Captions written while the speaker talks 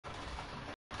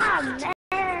Oh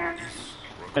man!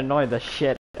 Annoy the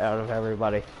shit out of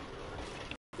everybody.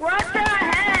 What the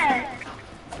heck?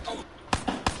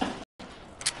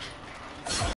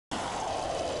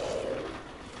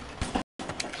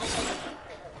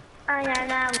 I got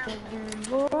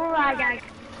that.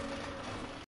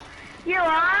 You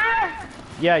are?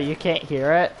 Yeah, you can't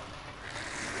hear it.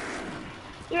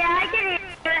 Yeah, I can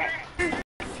hear it.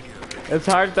 It's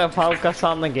hard to focus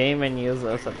on the game and use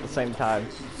this at the same time.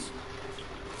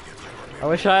 I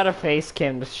wish I had a face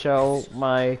cam to show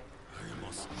my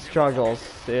struggles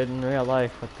in real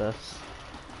life with this.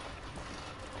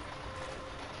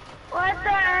 What the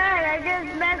heck? I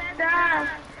just messed up.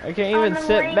 I can't even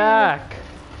sit back.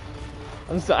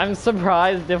 I'm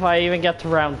surprised if I even get to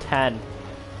round 10.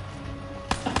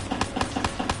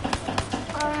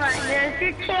 Oh my goodness,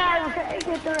 you can't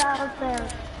get the round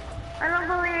 10. I don't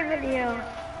believe in you.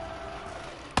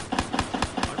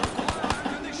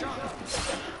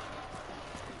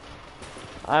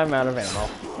 I'm out of ammo.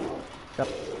 Yep.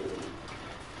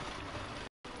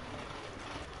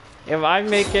 If I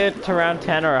make it to round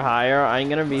 10 or higher, I'm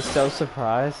gonna be so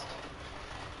surprised.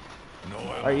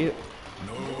 Are you?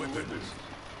 No weapons.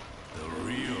 The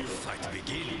real fight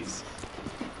begins.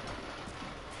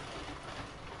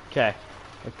 Okay,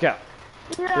 let's go.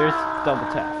 There's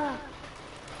double tap.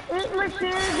 Eat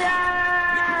machine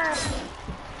gun!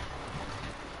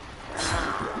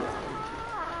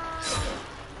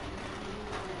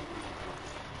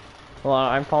 Hold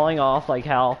on, I'm falling off like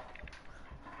hell.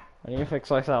 I need to fix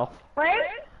myself. Wait?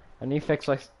 I need to fix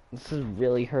my... This is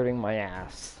really hurting my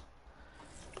ass.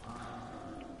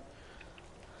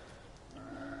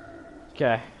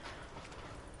 Okay.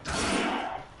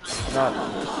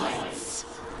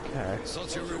 Okay.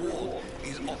 Such a reward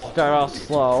is Start off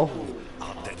slow.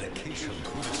 our dedication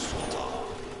to the slaughter.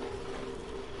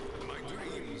 My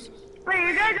dreams. Wait,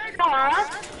 you guys go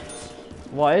off?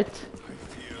 What?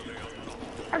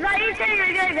 I thought you said you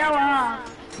were gonna go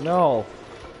off. No.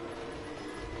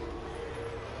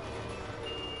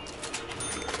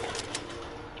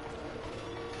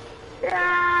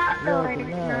 Yeah.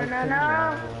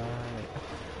 No.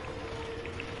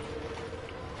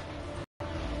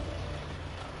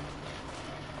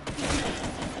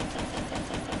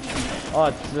 Oh,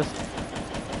 it's just...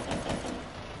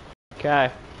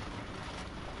 Okay.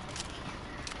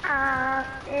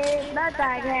 It's not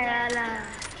that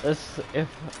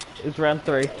It's round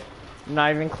 3.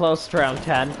 Not even close to round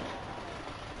 10. You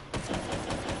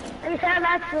said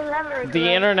that's the lever. The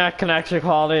internet connection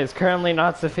quality is currently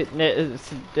not sufficient.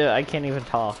 I can't even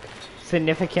talk.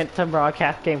 Significant to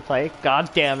broadcast gameplay.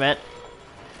 God damn it.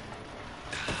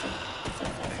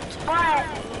 What?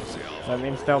 That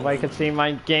means nobody can see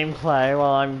my gameplay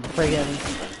while I'm friggin'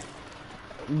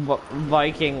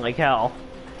 Viking like hell.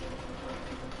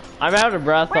 I'm out of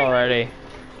breath already.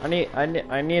 I need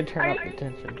to turn up the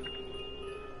tension.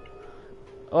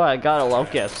 Oh, I got a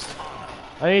locust.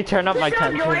 I need to turn up my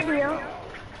tension.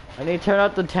 I need to turn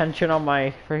up the tension on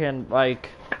my friggin' bike.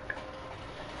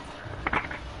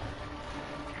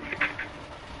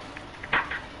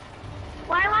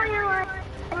 Why won't you let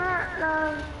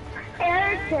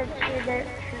Eric do this?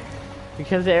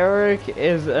 Because Eric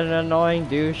is an annoying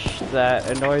douche that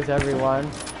annoys everyone.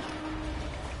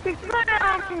 He's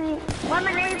putting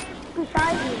lemonade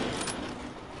beside you.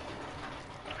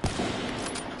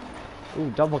 Ooh,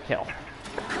 double kill.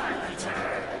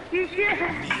 You should.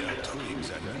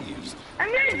 Twigs and leaves.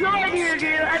 I'm gonna join you,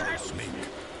 dude.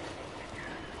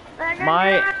 I'm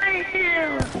My- gonna join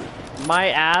you. My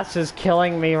ass is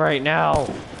killing me right now.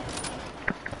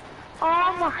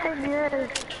 Oh my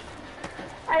goodness.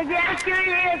 I guess you're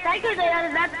here a second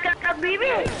and that's gonna be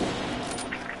me.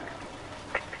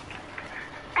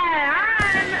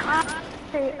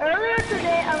 And earlier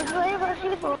today I was playing for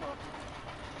people.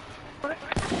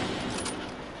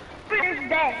 First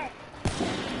day.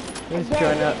 Please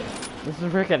join up. This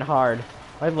is freaking hard.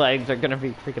 My legs are gonna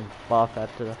be freaking buff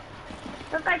after that.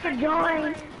 If I could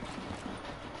join.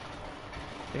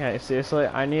 Okay, seriously,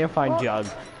 I need to find Jug.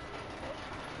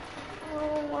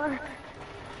 Oh,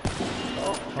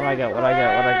 What I get? What I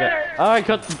get? What I get? Oh, I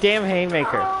got the damn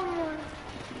haymaker. oh,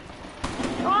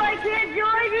 I can't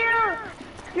join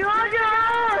you! You want your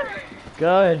house!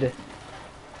 Good.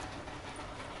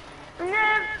 I'm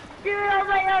gonna do it on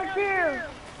my own too!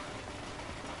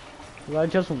 Well, I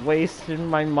just wasted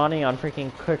my money on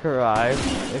freaking Quick Arrive.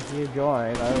 If you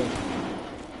join, I would...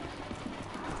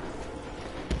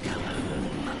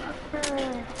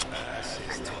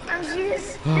 I'm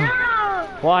just... No!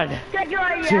 1, Can't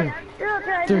join 2, you! No,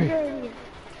 try to 3. join you.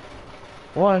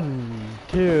 1,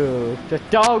 2, the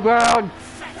dog ground!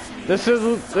 This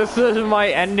is my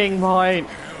ending point.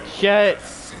 shit.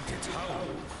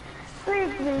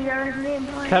 Please be yours, man.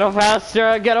 Pedal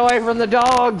faster, get away from the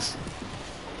dogs.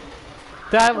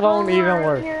 That won't even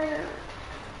work.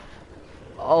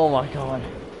 Oh my god.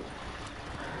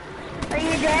 Are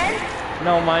you dead?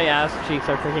 No, my ass cheeks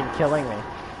are freaking killing me.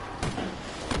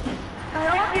 I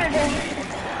hope you're dead.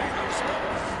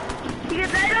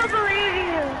 Because I don't believe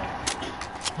you.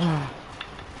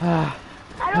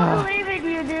 I don't believe in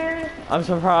you, dude. I'm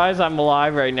surprised I'm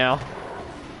alive right now.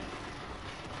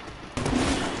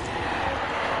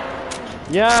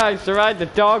 Yeah, I survived the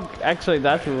dog. Actually,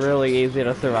 that's really easy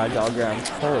to survive dog rounds.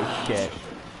 Holy shit.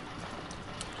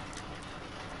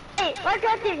 Hey, what's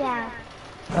up to now?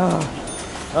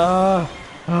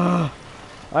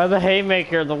 I have the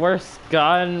Haymaker, the worst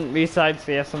gun besides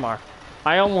the SMR.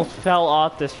 I almost fell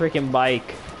off this freaking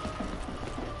bike.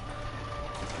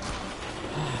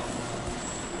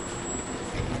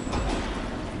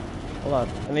 Hold on,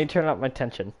 I need to turn up my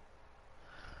tension.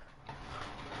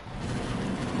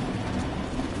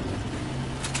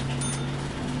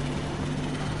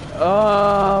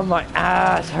 Oh, my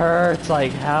ass hurts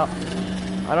like hell.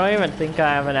 I don't even think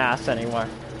I have an ass anymore.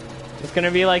 It's gonna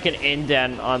be like an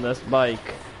indent on this bike.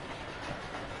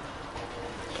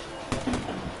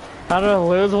 How to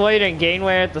lose weight and gain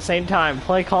weight at the same time.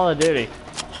 Play Call of Duty.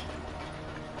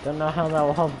 Don't know how that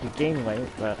will help you gain weight,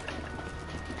 but...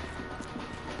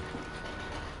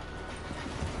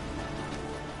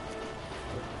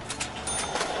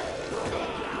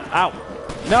 Ow!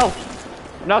 No!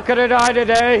 I'm not gonna die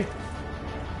today!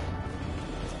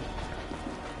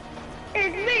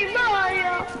 It's me,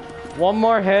 Mario. One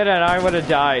more hit and I would have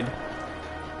died.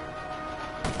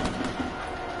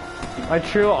 My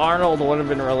true Arnold would have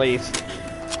been released.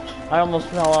 I almost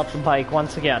fell off the bike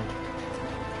once again.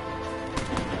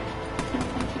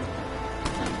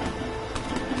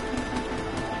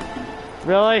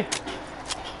 Really?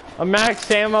 A max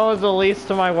ammo is the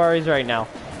least of my worries right now.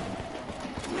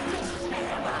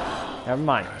 Never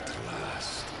mind. At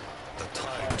last, the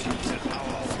tide is in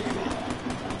our favor.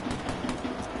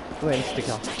 Two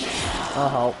insta-kill. I'll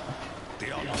help.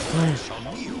 The honor shall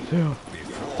kneel 2,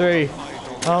 before 3.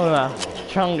 Hola.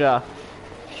 Chunga.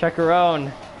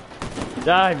 Chacarone.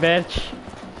 Die, bitch.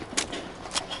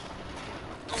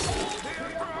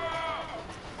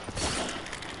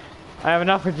 I have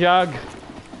enough for Jug.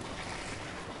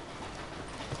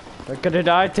 They're gonna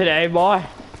die today, boy.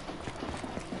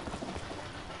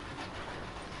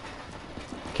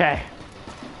 Okay.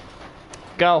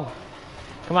 Go.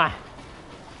 Come on.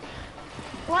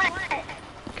 What?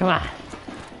 Come on.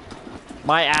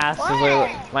 My ass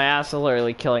is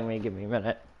literally killing me. Give me a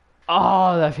minute.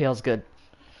 Oh, that feels good.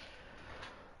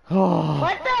 Oh.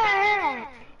 What the heck?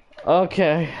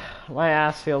 Okay. My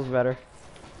ass feels better.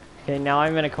 Okay, now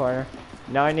I'm in a corner.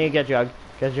 Now I need to get Jug.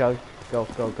 Get Jug. Go,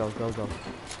 go, go, go, go.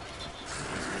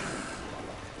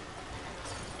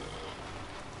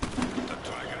 the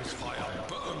dragon's fire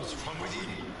burns from within.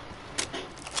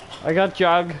 I got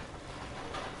Jug.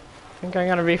 Think I'm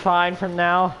gonna be fine from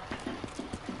now.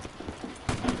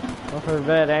 Well, for a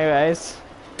bit, anyways.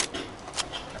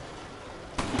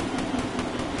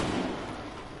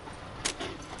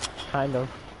 Kind of.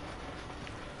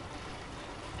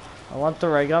 I want the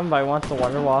ray gun, but I want the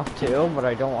Wonder Waff too, but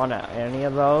I don't want any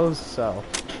of those, so...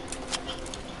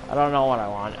 I don't know what I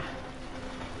want.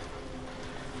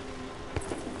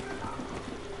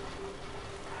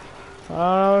 I don't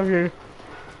know if you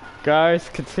guys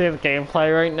can see the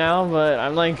gameplay right now, but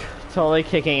I'm like totally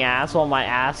kicking ass while my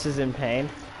ass is in pain.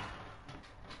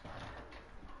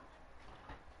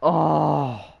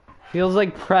 Oh, feels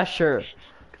like pressure.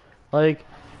 Like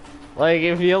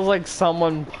it feels like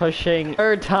someone pushing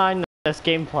third time this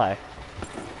gameplay.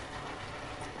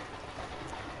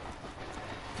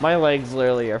 My legs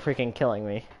literally are freaking killing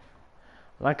me.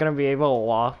 I'm not gonna be able to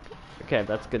walk. Okay,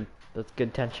 that's good. That's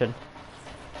good tension.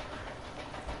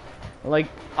 Like,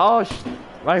 oh,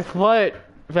 my foot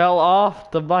fell off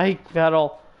the bike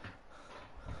pedal.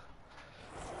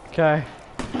 Okay.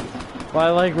 By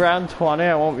like round 20,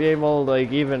 I won't be able to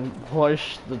like even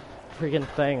push the freaking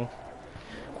thing.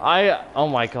 Oh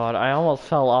my god, I almost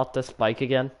fell off this bike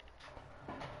again.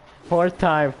 4th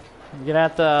time. You're gonna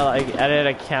have to like edit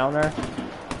a counter.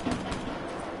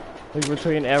 Like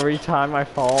between every time I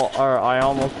fall, or I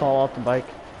almost fall off the bike.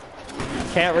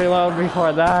 Can't reload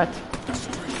before that.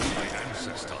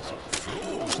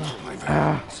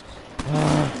 I'm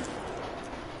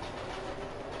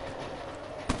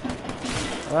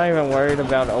not even worried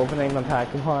about opening the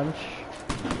pack-a-punch.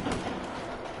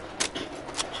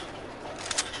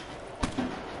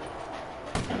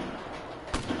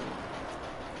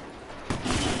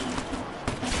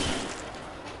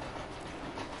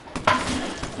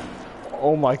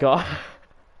 Oh my god.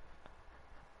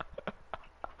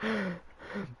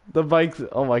 The bike's,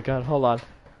 oh my god, hold on.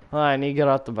 Oh, I need to get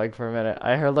off the bike for a minute.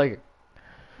 I heard like,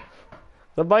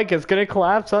 the bike is gonna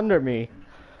collapse under me.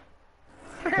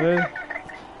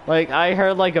 Like, I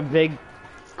heard like a big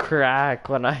crack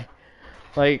when I,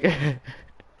 like,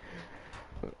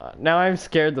 now I'm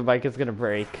scared the bike is gonna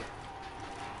break.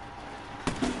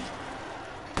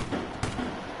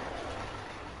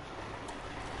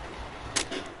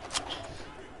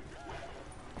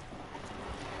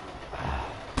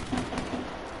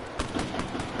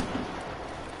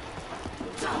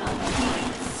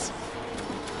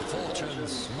 Fortune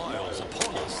smiles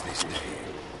upon us this day.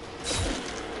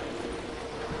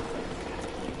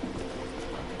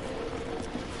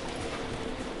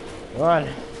 1,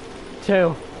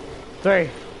 2, 3.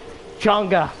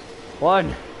 Chonga.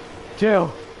 1,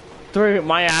 2, 3.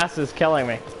 My ass is killing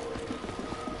me.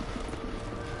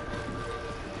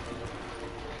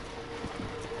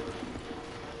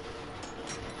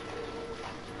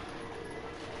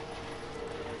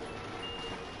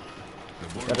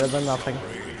 Better than nothing.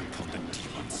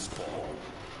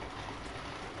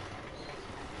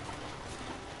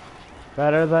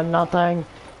 Better than nothing.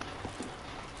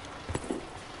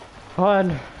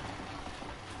 1,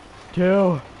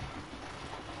 2.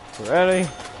 Ready?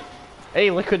 Hey,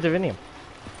 liquid divinium.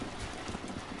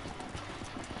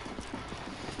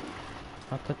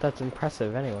 Not that that's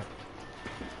impressive anyway.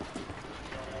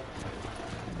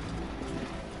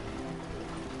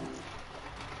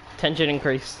 Tension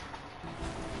increase.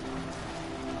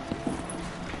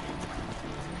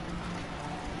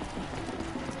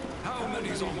 How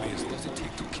many zombies does it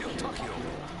take to kill Takio?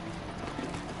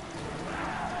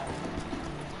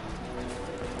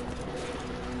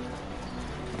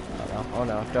 Oh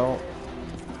no, don't.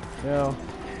 No.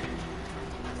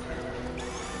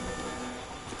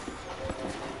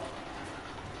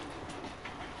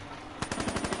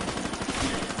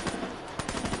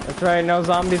 That's right, no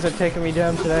zombies are taking me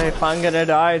down today. If I'm gonna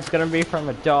die, it's gonna be from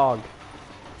a dog.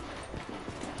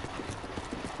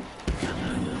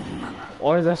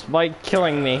 Or this bike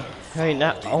killing me. Right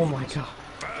now. Oh my god.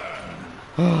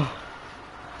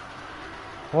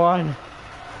 1,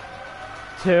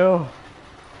 2.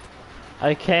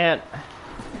 I can't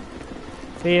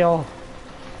feel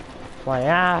my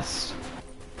ass.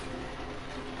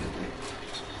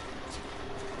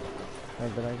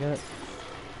 Wait, did I get it?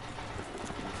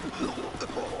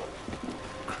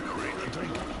 Create a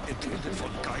drink intended for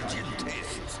Gaijin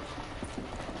tastes.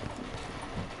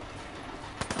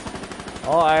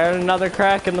 Oh, I heard another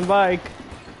crack in the bike.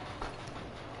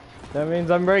 That means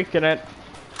I'm breaking it.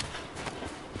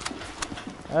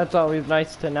 That's always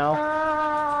nice to know.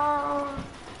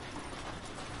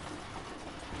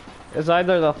 It's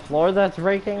either the floor that's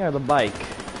breaking or the bike.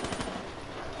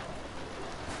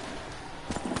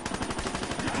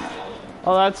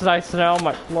 Oh, that's nice to know.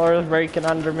 My floor is breaking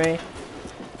under me.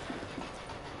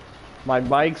 My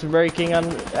bike's breaking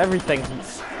under.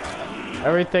 Everything's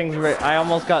I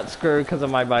almost got screwed because of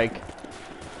my bike.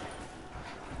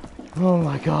 Oh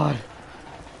my god.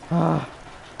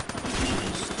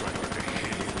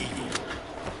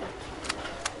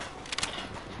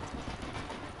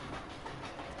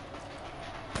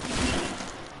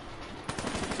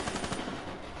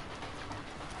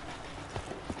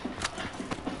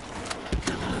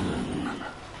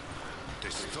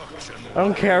 I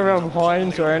don't care about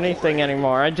points or anything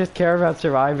anymore. I just care about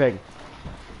surviving.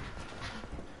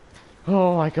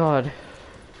 Oh my god.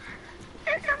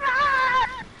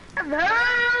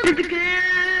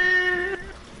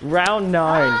 Round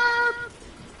 9.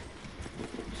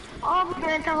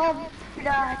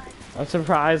 I'm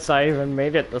surprised I even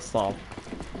made it this long.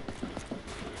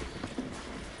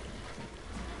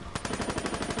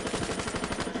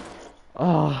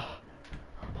 Oh,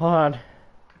 hold on.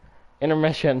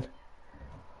 Intermission.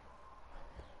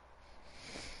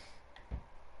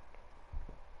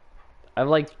 I have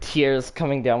like tears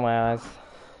coming down my eyes.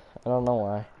 I don't know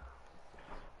why.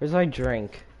 Where's my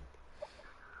drink?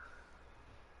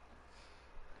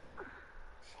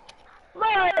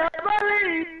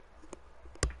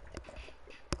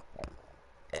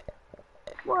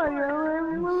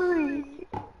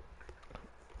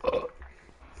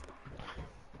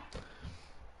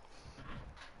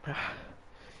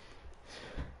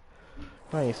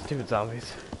 Oh, you stupid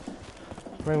zombies.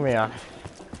 Bring me on.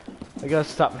 I gotta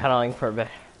stop pedaling for a bit.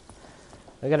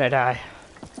 I'm gonna die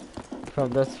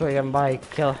from this friggin'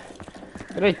 bike. I'm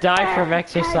gonna die from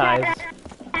exercise.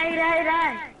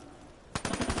 I'm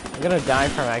gonna die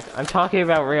from I'm talking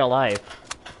about real life.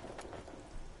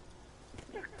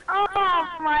 Oh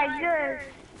my goodness.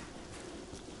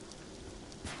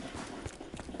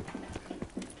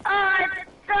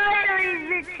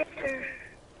 the chaser.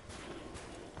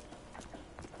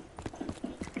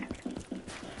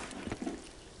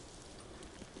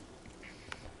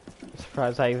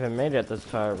 Surprised I even made it this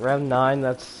far. Rev 9,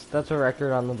 that's a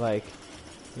record on the bike.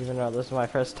 Even though this is my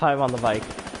first time on the bike.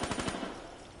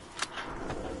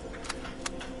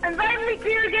 Invite me to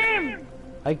your game.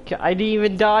 I didn't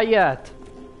even die yet.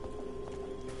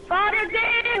 Father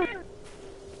game.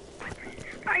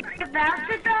 Are you about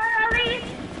to die, at least?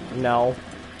 No,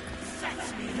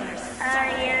 Are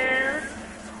you?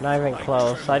 not even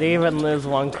close. I didn't even lose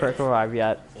one quick revive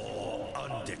yet.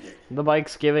 The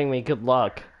bike's giving me good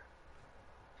luck.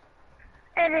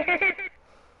 It is.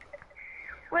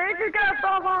 Where's it gonna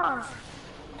fall off?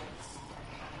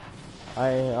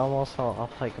 I almost fell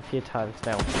off like a few times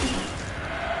now.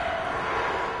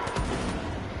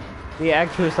 The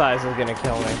exercise is gonna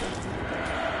kill me.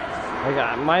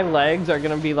 Like, my legs are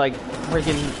gonna be like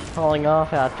freaking falling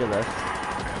off after this.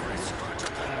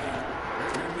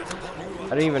 I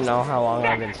don't even know how long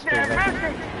I've been streaming.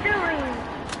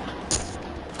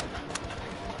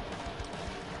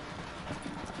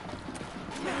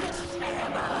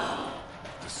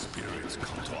 The spirits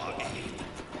come to our aid.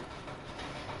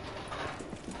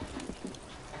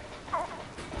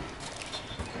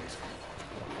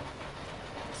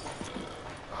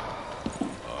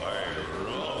 I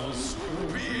love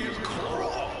speed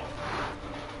crawl.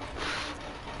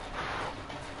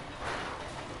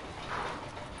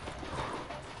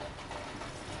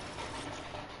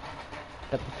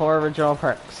 Got the 4 original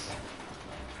perks.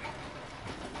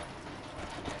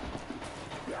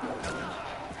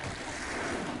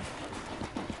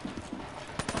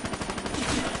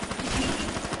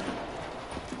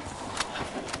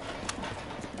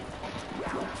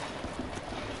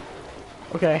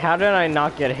 Okay, how did I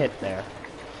not get hit there?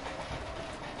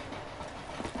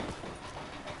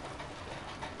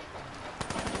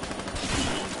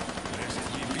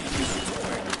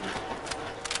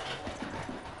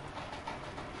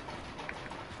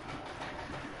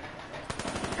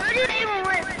 How do you even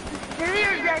win? Maybe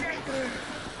you're Dexter.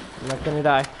 I'm not gonna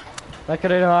die. Not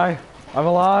gonna die. I'm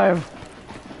alive.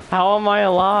 How am I How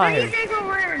do you alive? think will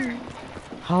win?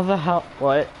 How the hell?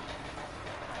 What?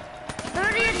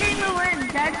 Who do you think will win,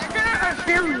 Dexter or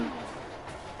Philly?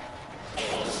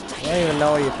 I don't even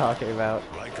know what you're talking about.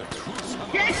 Like a true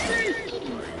Dexter!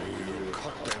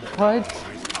 What?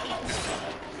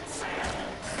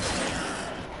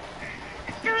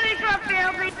 Philly for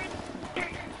Philly.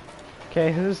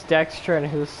 Okay, who's Dexter and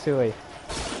who's Suey?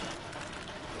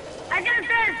 I just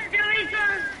said Philly for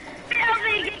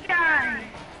Philly guy.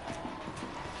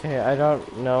 Okay, I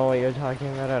don't know what you're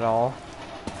talking about at all.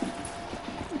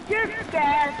 Just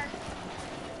guess.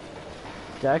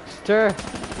 Dexter?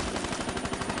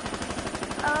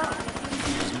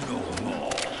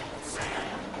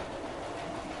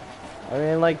 I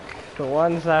mean, like, the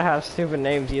ones that have stupid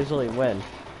names usually win.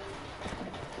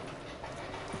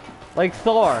 Like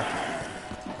Thor.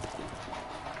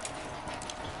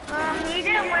 He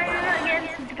didn't win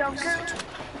against Goku.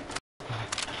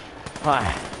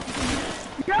 Hi,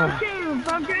 Goku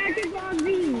from Dragon Ball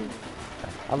Z.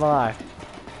 I'm alive.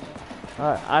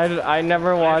 I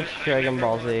never watched Dragon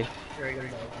Ball Z.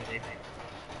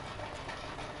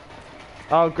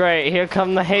 Oh great, here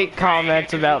come the hate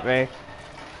comments about me.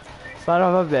 Son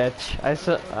of a bitch.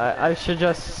 I should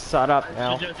just shut up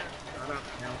now.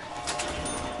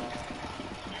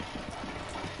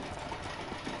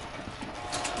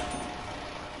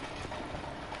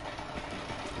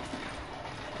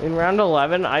 In round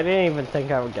 11, I didn't even think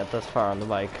I would get this far on the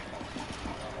bike.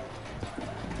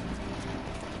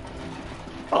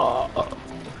 Oh.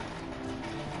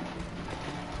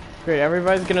 Great,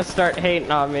 everybody's gonna start hating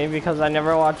on me because I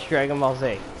never watched Dragon Ball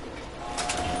Z.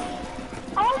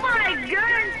 Oh my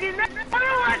goodness, you never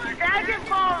watched Dragon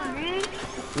Ball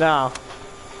Z? No,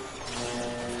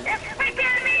 It's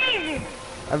freaking amazing!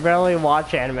 I barely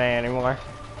watch anime anymore.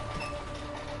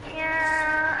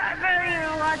 Yeah, I barely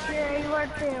even watch it anymore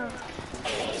too.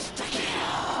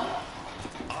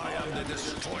 I am the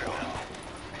destroyer.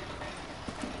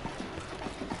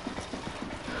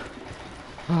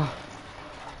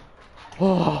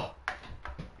 Oh,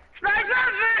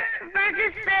 SpongeBob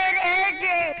versus Finn and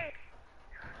Jake.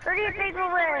 Who do you think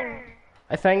will win?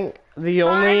 I think the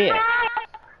only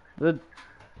SpongeBob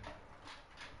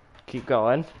keep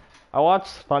going. I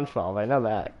watched SpongeBob. I know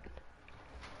that.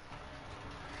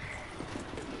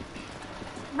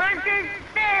 versus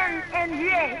Finn and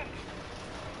Jake.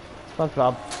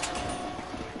 SpongeBob.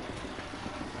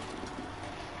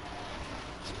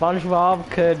 SpongeBob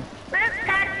could. Where's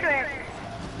Patrick?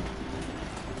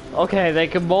 Okay, they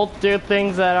could both do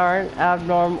things that aren't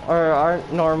abnormal or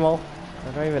aren't normal.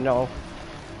 I don't even know.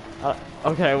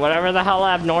 Okay, whatever the hell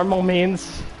abnormal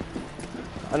means.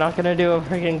 I'm not gonna do a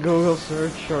freaking Google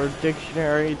search or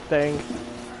dictionary thing.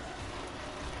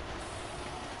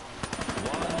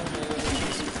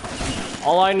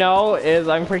 All I know is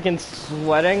I'm freaking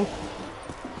sweating.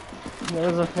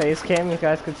 There's a face cam, you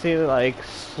guys could see like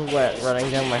sweat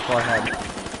running down my forehead.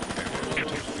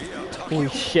 Holy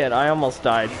shit, I almost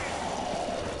died.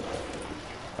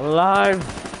 I'm alive!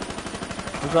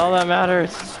 That's all that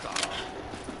matters.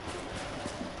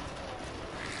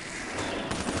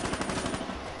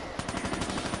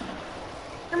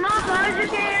 Come on, boys, you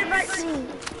can't invite me.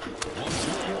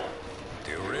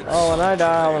 Oh, when I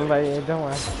die, I'll invite you, don't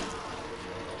worry.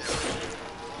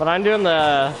 But I'm doing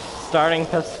the starting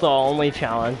pistol only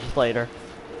challenge later.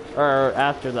 Or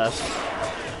after this.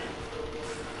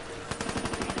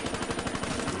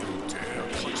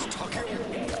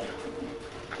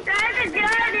 Guys, get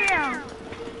out of here.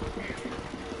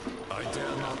 I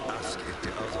dare not ask if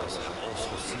the others have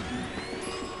also seen.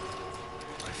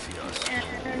 I fear us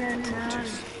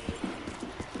approaches.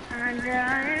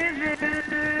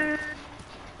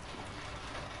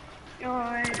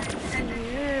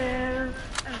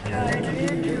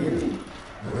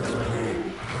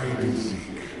 Hide and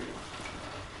seek.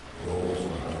 Roles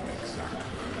like an exact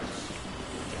match.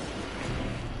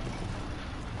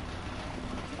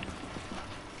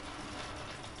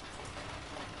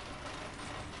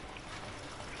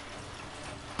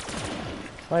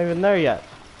 Not even there yet.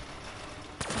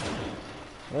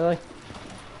 Really?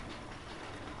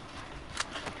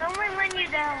 Only when you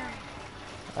die.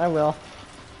 I will.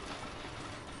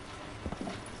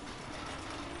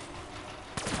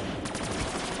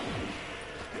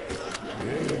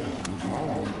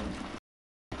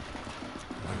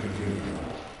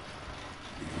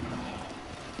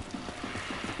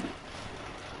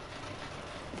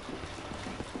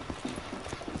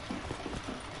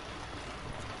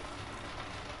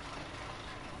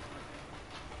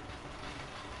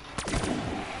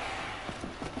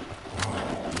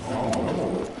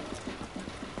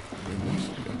 There must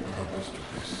be a purpose to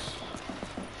this.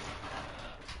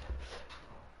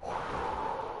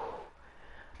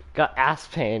 Got ass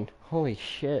pain. Holy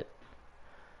shit.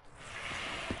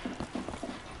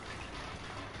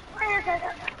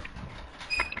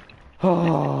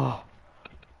 Oh.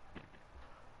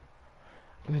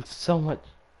 I mean, so much.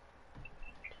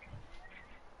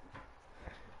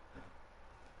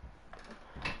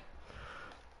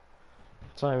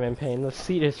 So I'm in pain. The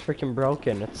seat is freaking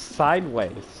broken. It's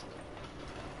sideways.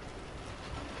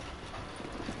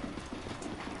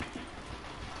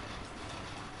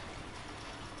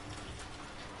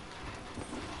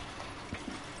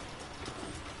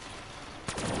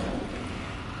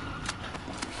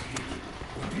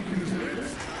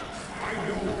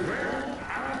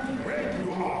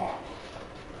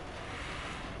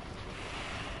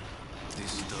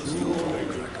 This does not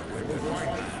look like a weapon right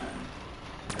now.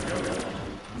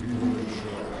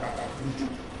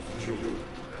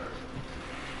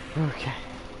 Okay.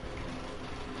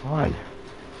 1,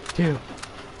 2,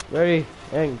 3,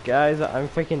 and guys, I'm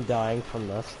freaking dying from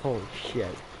this. Holy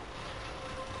shit.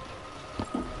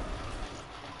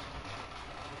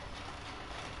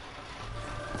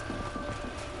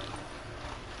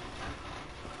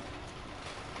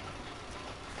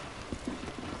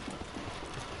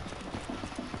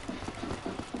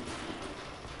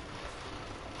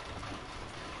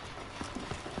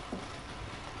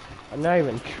 I'm not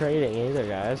even trading either,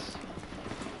 guys.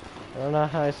 I don't know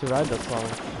how I survived this long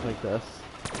like this.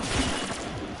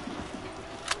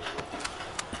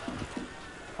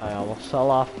 I almost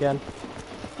fell off again.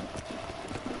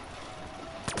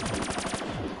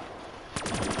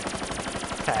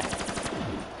 Okay.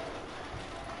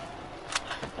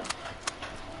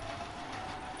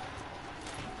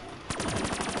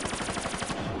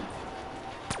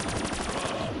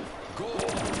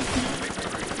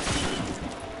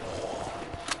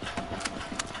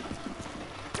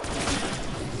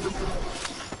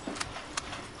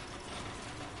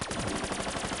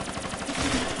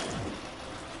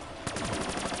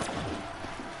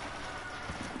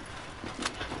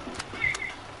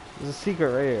 There's a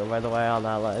secret radio, by the way, on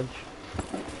that ledge.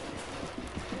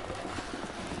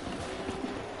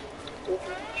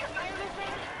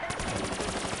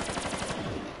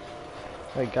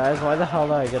 Wait, guys, why the hell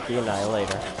did I get the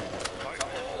Annihilator?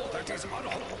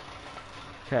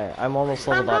 Okay, I'm almost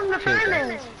leveled up. I'm from the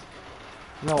furnace.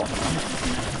 No,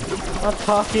 I'm not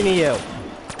talking to you.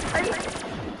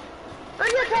 Who are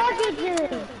you talking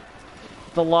to?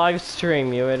 The live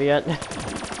stream, you idiot.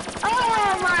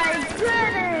 Oh my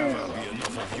goodness! Be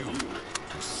enough of you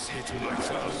to sit my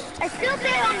thirst. I still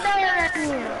think I'm better than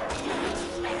you.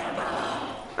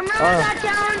 Remember that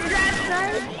challenge last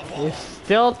night? You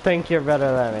still think you're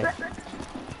better than me?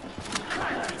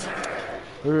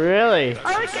 Really? Okay,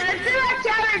 let's do that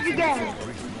challenge again.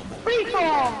 Free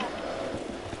fall.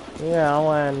 Yeah,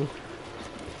 when...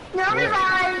 No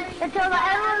revive until the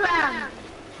end of the round.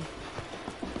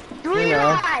 3 You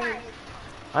know. lives.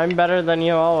 I'm better than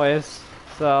you always,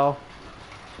 so...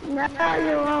 No,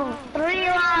 you won't. 3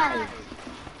 lives.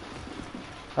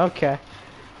 Okay.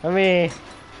 Let me...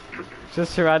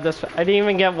 just survive this. I didn't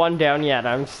even get one down yet.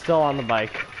 I'm still on the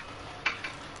bike.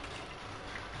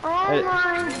 Oh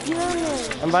my goodness.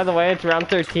 And by the way, it's round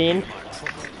 13.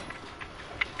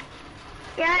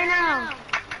 Yeah, I know.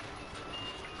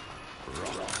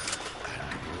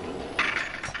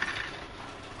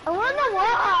 I wanna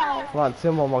watch. Come on,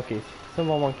 sumo monkeys.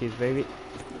 Sumo monkeys, baby.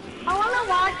 I wanna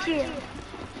watch you.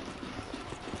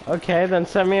 Okay, then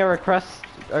send me a request.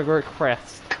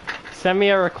 Send me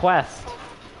a request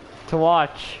to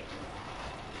watch.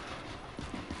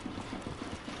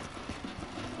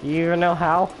 You even know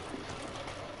how?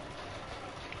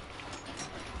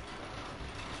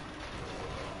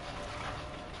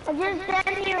 I just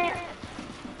sent you it.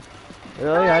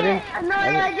 Really? I didn't. No,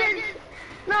 I didn't-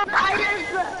 I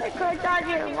just clicked on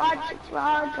you and watched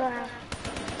progress.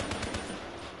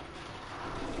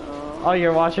 Oh,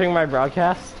 you're watching my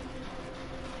broadcast?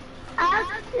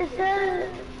 It says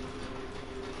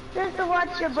just to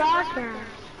watch your broadcast.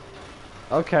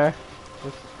 Okay.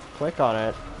 Just click on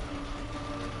it.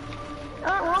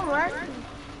 Oh, it won't work.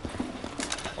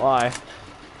 Why?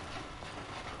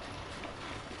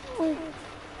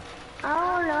 I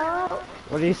don't know.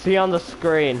 What do you see on the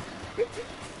screen?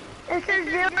 It says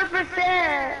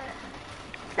 0%.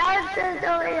 That says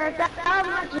only that's how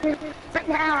much it is right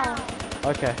now.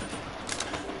 Okay.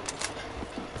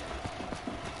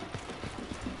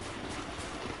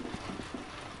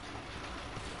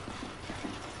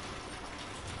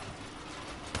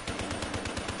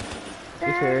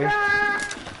 You serious?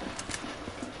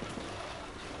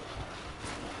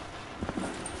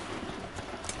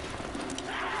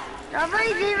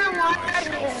 Nobody's even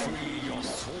watching it. Free your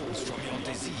souls from your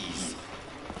disease.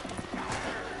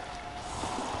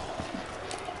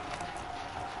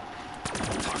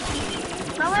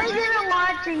 Nobody's even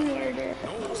watching you, dude.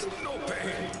 No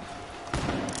pain.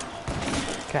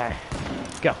 Okay.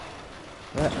 Go.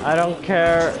 I don't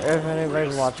care if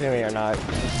anybody's watching me or not.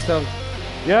 So,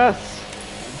 yes!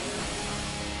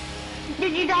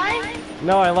 Did you die?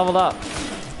 No, I leveled up.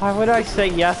 Why would I say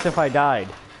yes if I died?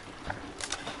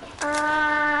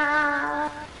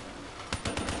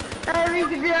 We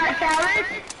can do that challenge?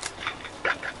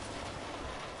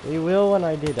 We will when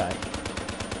I do die.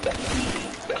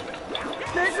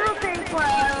 This will take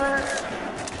forever.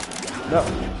 No.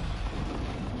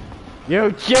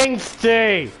 You jinxed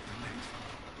me!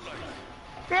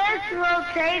 This will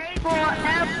take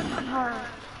forever.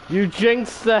 You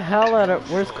jinxed the hell out of-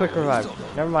 Where's quick revive?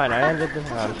 Never mind, I ended the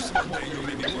round.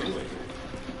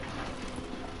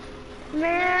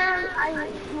 Man, I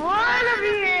wanna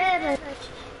be in it.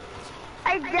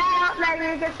 I doubt that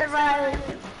you can survive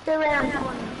the round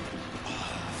one.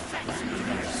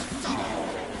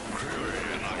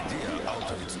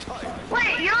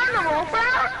 Wait, you're on the wolf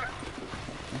round?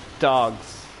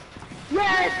 Dogs.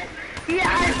 Yes.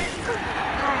 Yes.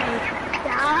 I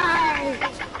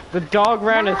died. The dog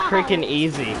round is freaking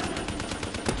easy.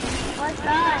 What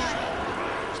that?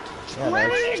 Yeah, When are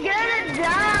that's- you gonna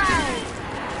die?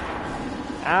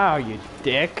 Ow, you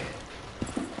dick.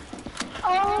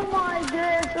 Oh my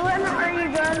goodness, when are you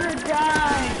gonna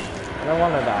die? I don't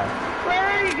want to die. When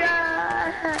are you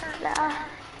gonna die?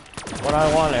 What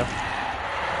I want to.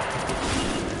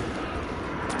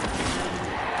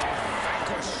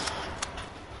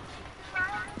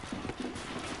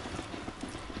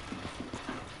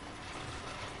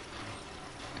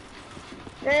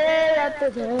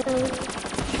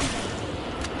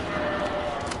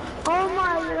 Oh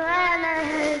my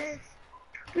goodness.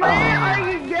 When are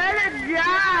you gonna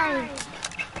die?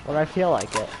 When I feel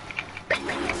like it.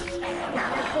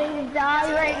 Please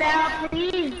die right now,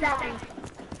 please die.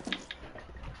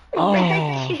 Oh.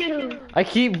 Thank you. I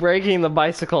keep breaking the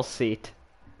bicycle seat.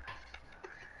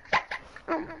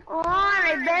 Come on,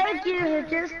 I beg you,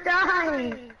 just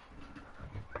die.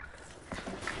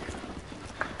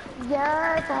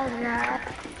 Yes, I'm not.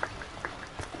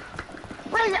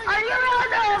 Wait, are you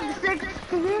around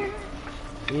 16?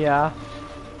 Yeah.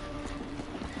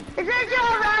 It says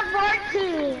you're around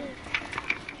 14.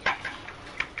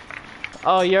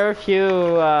 Oh, you're a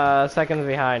few seconds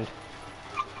behind.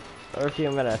 Or a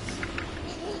few minutes.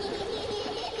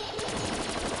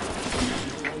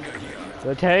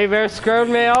 The teddy bear screwed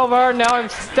me over, now I'm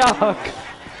stuck!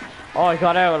 Oh, I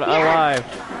got out alive.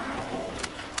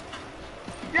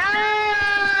 No!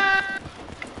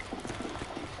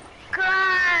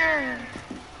 Cry!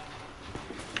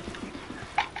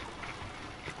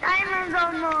 Diamonds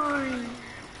are mine!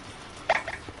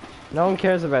 No one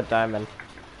cares about Diamond.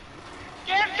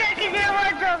 Just checking your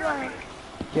words over.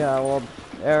 Yeah, well,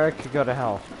 Eric could go to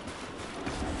hell.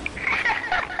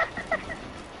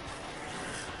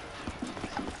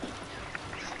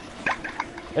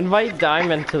 Invite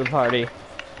Diamond to the party.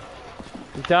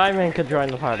 Diamond could join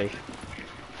the party.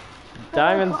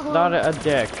 Diamond's not a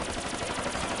dick.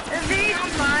 If you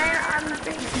don't mind, I'm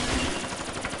thinking.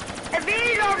 If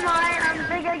you don't mind, I'm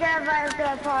thinking I got invited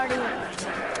to a party.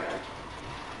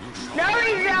 No,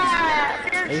 he's not.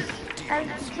 I'm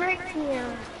tricking you.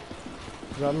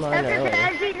 He's online Does it earlier.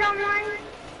 say he's online?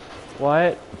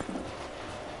 What?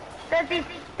 Does it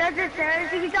say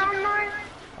he's online?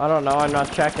 I don't know, I'm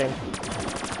not checking.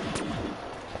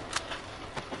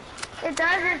 It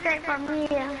doesn't say from me.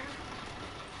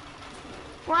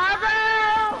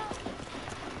 Wobble!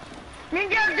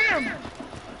 Ninja of Doom!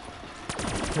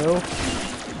 Who?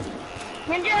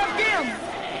 Ninja of Doom!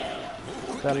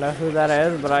 Don't know who that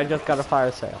is, but I just got a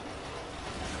fire sale.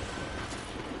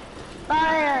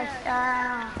 Fire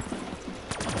style.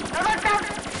 How about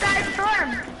that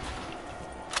storm?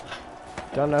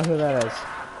 Don't know who that is.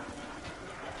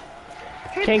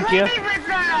 He Can't played give- with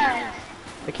us!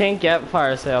 I can't get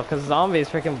fire sale because zombies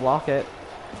freaking block it.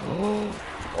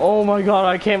 Oh my god,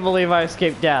 I can't believe I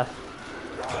escaped death.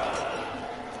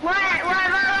 What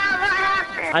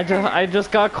happened? I just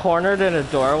got cornered in a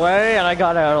doorway and I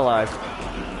got out alive.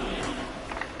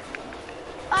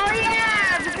 Oh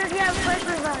yeah, because you have played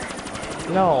with us.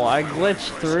 No, I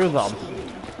glitched through them.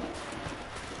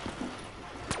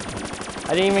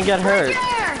 I didn't even get hurt.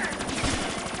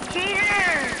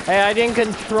 Cheater! Hey, I didn't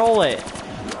control it.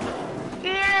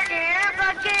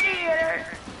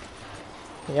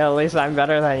 Yeah, at least I'm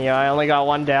better than you. I only got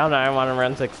one down and I want to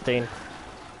run 16.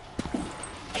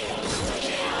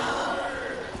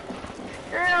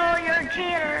 Oh, you're a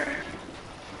cheater.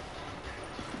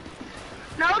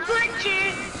 No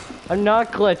glitching. I'm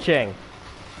not glitching.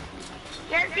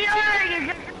 Yes, you are. You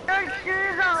just don't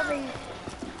shoot the zombies.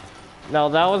 No,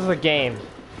 that was the game.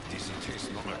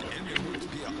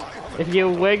 If you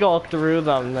wiggle through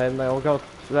them, then they'll go.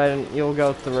 Then you'll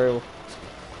go through.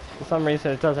 For some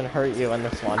reason, it doesn't hurt you in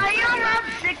this one. Are you around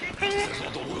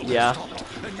 16? Yeah. Oh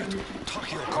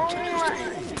my.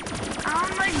 How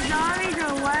much zombies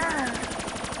are left?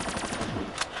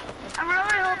 I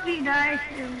really hope he dies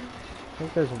soon. I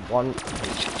think there's one.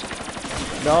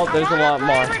 No, there's a lot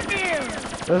more.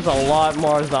 There's a lot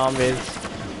more zombies.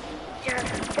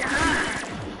 Just die.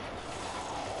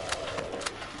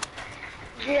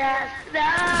 Just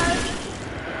die.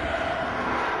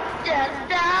 Just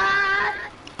die.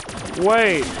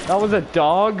 Wait, that was a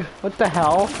dog? What the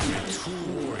hell?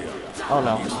 Oh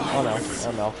no, oh no,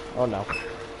 oh no, oh no.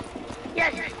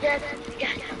 Yes, yes,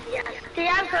 yes, yes. Do you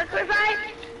have quick revive?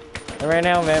 I ran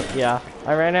out of ammo, yeah.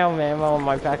 I ran out of ammo on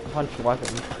my pack-a-punch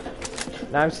weapon.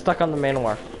 Now I'm stuck on the main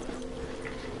war.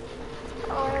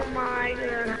 Oh my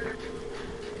god.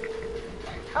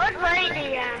 How much money do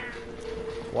you have?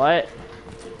 What?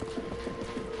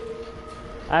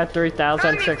 I have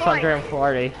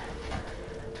 3,640.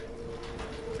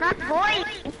 Not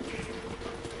voice.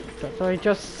 That's what I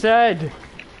just said.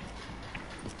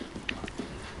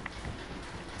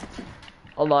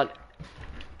 Hold on.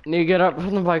 Need to get up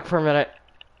from the bike for a minute.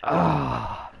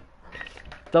 Ah.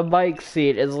 The bike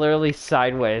seat is literally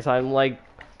sideways. I'm like,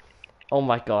 oh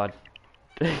my god.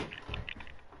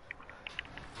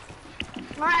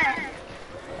 What?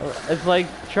 It's like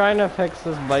trying to fix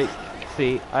this bike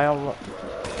seat. I almost.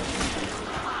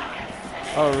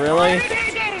 Oh really?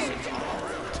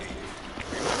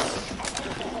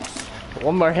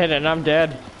 One more hit and I'm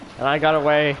dead. And I got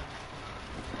away.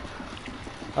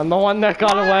 I'm the one that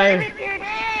got away.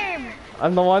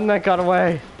 I'm the one that got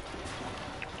away.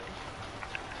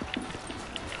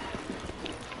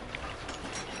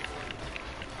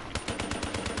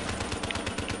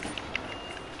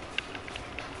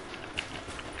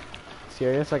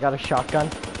 Serious? I got a shotgun?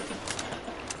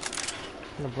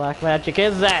 What the black magic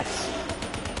is that?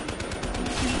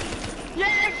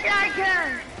 Yes,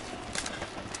 shotgun.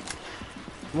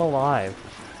 I'm alive.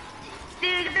 Do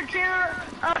you get the two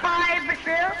alive for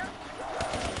sure?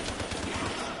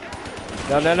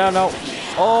 No, no, no, no.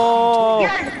 Oh!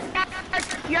 Yes,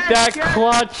 yes, That yes.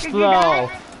 clutch Did you though!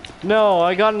 die? No,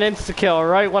 I got an insta-kill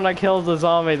right when I killed the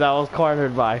zombie that was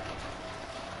cornered by.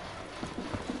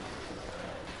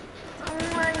 Oh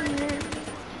my goodness.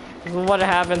 This is what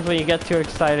happens when you get too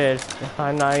excited.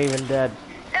 I'm not even dead.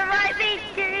 There might be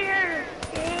tears.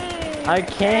 I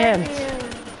can't.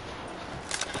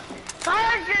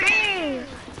 Follow.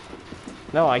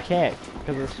 No, I can't.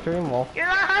 Because the stream will. You're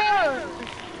a host.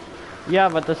 Yeah,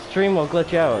 but the stream will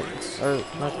glitch out. Or,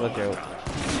 not glitch out.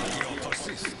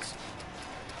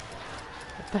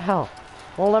 What the hell?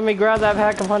 Won't let me grab that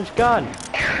pack-a-punch gun.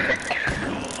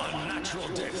 Unnatural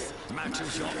death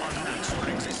matches your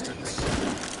unnatural existence.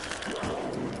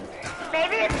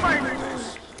 Maybe it's for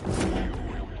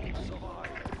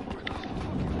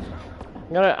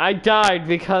I died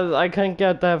because I couldn't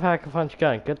get that pack-a-punch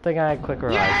gun. Good thing I had quick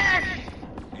revive. Yes!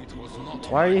 It was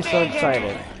not Why are you so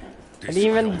excited? I didn't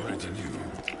even... already knew.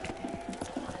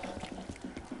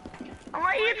 I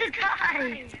want you to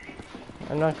die.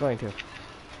 I'm not going to. Don't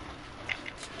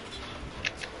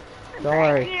Thank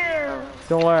worry. you.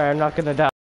 Don't worry, I'm not gonna die.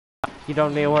 You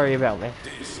don't need to worry about me.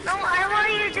 No, I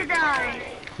want you to die.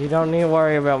 You don't need to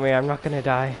worry about me, I'm not gonna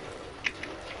die.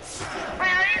 Wait,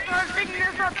 are you posting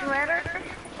this on Twitter?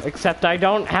 Except I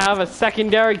don't have a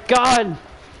secondary gun!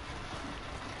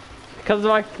 Because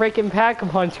my freaking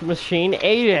pack-a-punch machine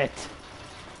ate it!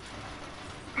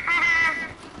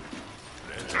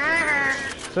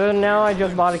 So now I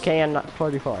just bought a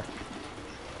KN-44.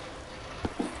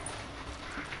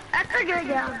 That's a good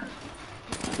gun.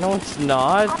 No, it's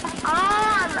not.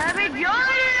 Oh, let me join you.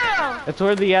 It's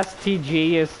where the STG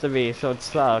used to be, so it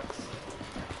sucks.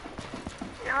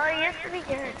 No, it used to be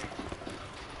good.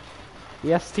 The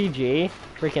STG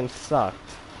freaking sucked.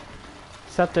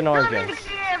 Except in No, Origins.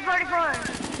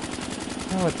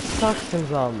 KN-44. No, it sucks in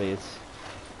Zombies.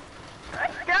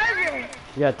 What does it?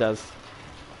 Yeah, it does.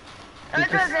 What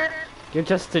does it? You're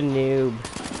just a noob.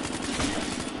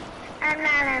 I'm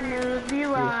not a noob,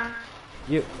 you are.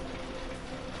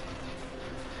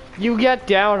 You get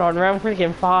down on round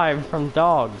freaking 5 from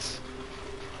dogs.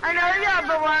 I know you are,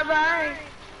 but why bye?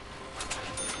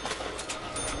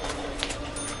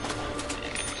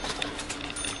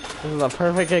 This is a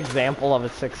perfect example of a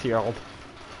 6-year-old.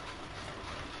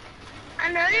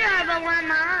 I know you are, but why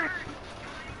not?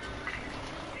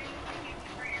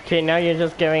 Okay, now you're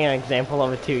just giving an example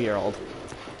of a 2-year-old.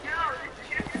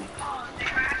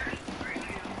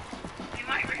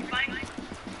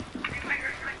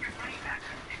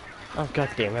 Oh god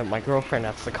damn it! My girlfriend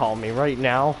has to call me right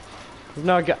now.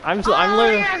 No, I'm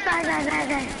literally. Yes,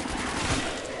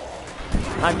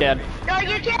 I'm dead. No,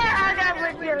 you can't hug up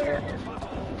with you.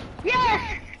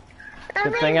 Yes!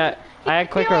 Good thing I had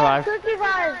quick revive. Cookie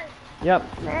bars. Yep.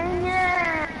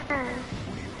 Yeah.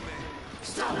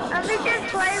 Let me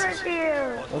just play with you.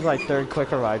 That was my 3rd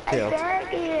quick revive too.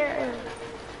 Thank you.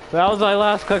 That was my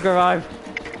last quick revive.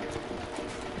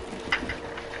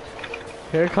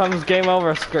 Here comes game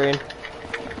over screen.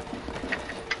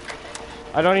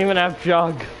 I don't even have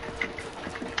jug.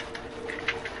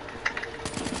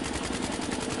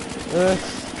 This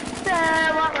is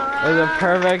a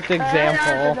perfect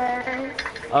example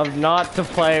of not to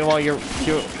play while you're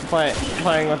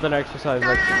playing with an exercise.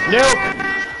 Like, nope.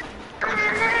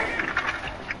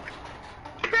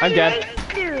 I'm dead.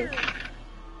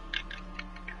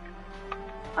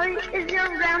 Is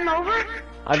your round over?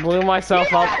 I blew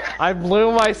myself up. I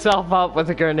blew myself up with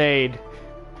a grenade.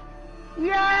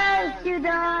 Yes, you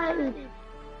died.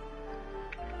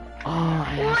 Oh,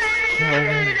 that's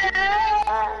killing me.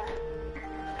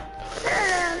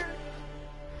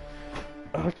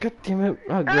 Oh, god damn it.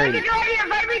 Oh, great. Get ready,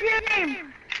 invite me to your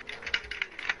game.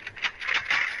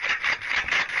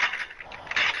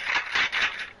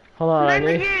 Hold on, I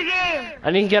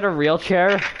need to get a real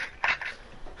chair.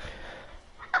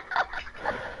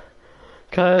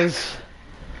 Cause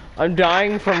I'm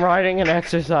dying from riding an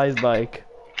exercise bike.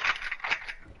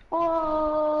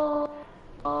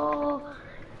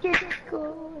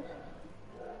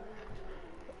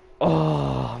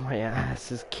 Oh, my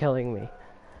ass is killing me.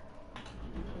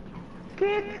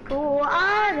 Get school,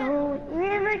 I don't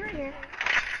even care.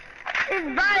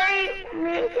 Invite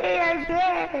me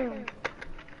again.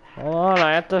 Hold on,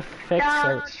 I have to fix it.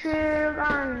 Hold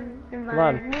on.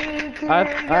 I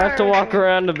have to walk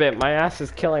around a bit. My ass is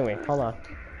killing me. Hold on.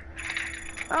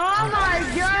 Oh my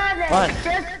god, What?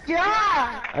 just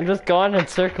jog. I'm just going in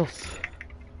circles.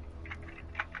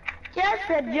 Just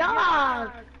a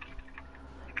jog.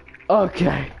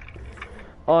 Okay.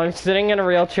 Oh, I'm sitting in a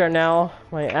wheelchair now.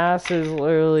 My ass is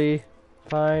literally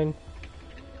fine.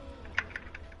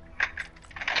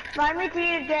 Invite me to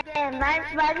your game.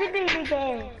 Invite me to your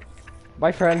game.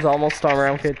 My friend's almost on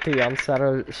round 50 on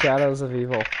Shadows of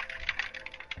Evil.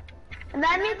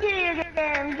 Invite me to your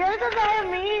game. Just invite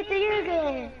me to your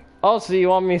game. Oh, so you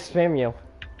want me to spam you?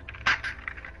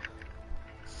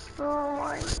 Oh,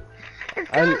 It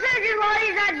still says your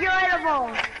body's not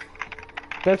joinable.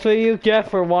 That's what you get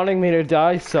for wanting me to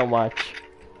die so much.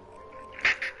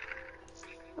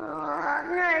 I'm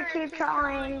gonna keep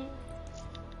trying.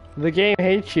 The game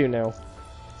hates you now.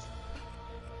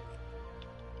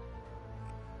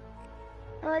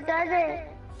 Oh, it doesn't.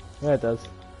 Yeah, it does.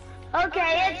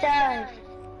 Okay, it does.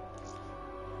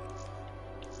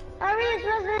 How are we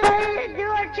supposed to do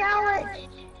our challenge?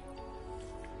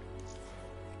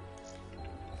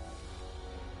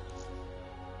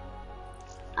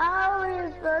 How are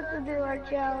we supposed to do our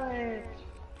challenge?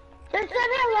 Just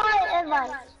send me a lot of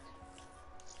invites.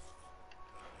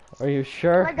 Are you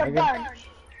sure? Like a bunch.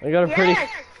 I got a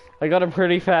Yes!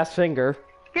 pretty fast finger.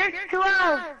 Just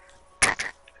 12.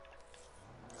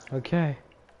 Okay.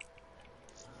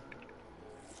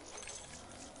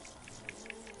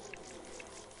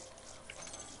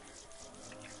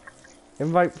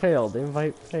 Invite failed,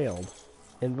 invite failed.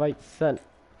 Invite sent.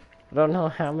 I don't know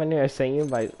how many I sent you,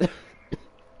 but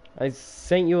I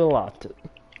sent you a lot.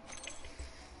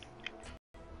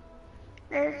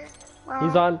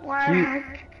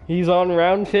 He's on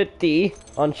round 50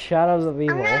 on Shadows of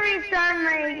Evil. I'm gonna restart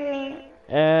my game.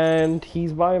 And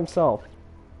he's by himself.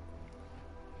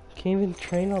 Can't even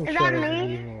train on Is that Shadows of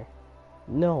me? Evil.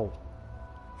 No.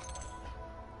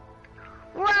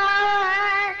 Well,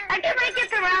 I can make it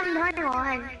to round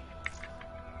 21.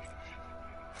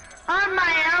 On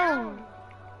my own.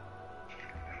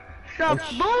 So,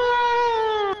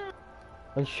 boom!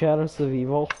 On Shadows of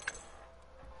Evil.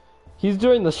 He's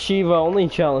doing the Shiva only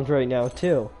challenge right now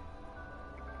too.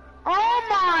 Oh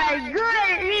my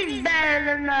goodness, he's better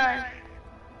than us.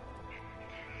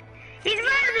 He's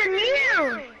better than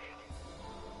you.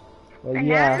 Well, And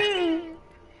yeah, not me.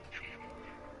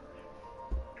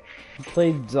 he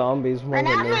played zombies more And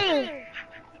than not me. me.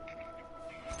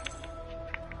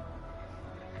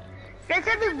 There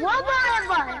should be one more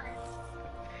invite.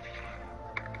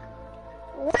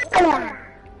 One more.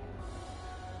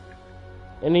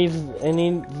 And he's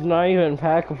not even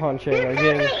pack-a-punching. You Or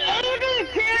sent me getting,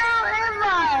 82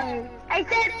 invites. I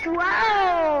said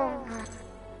 12.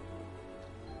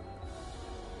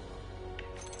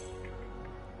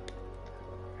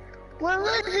 Will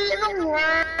it even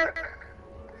work?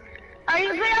 Are you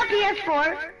playing on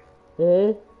PS4?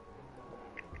 eh?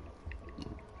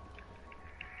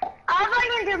 I'll play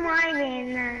into my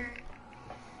game then.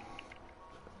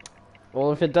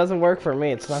 Well, if it doesn't work for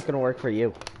me, it's not gonna work for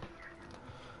you.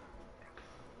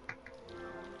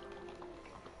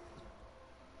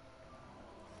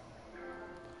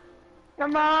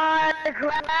 Come on,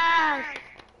 Crash!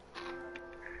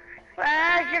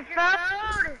 Crash your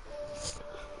phone!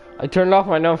 I turned off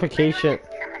my notification.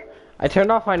 I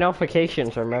turned off my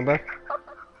notifications, remember?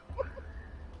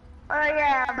 Oh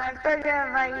yeah, but I'm still gonna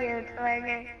invite you to my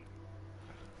game.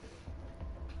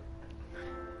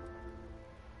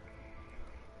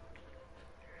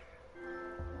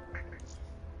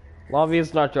 Lobby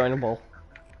is not joinable.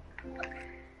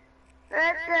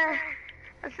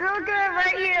 I'm still gonna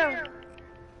invite you.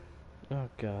 Oh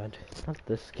god, not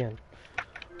this skin.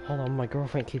 Hold on, my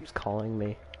girlfriend keeps calling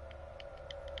me.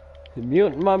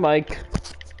 Mute my mic.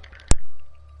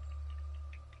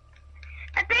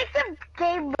 I think the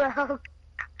game broke.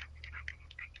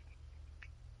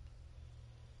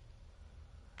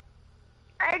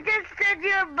 I just sent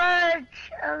you a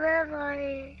bunch of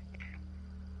invites.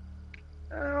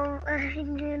 Oh my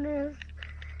goodness.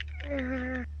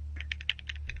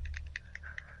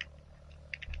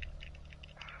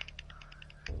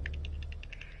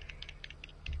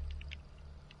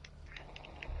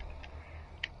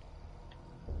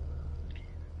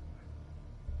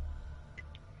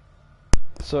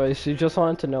 So she just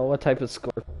wanted to know what type of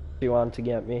scorpion you wanted to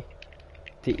get me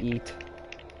to eat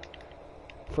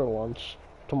for lunch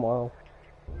tomorrow.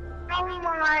 Oh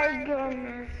my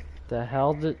goodness. The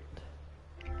hell did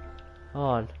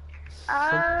on?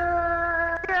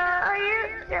 Are you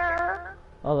sure?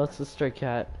 Oh, that's a stray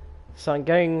cat. So I'm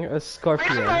getting a Are you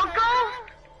scorpion.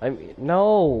 local?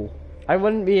 No, I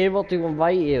wouldn't be able to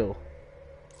invite you.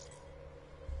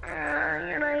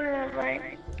 You're not even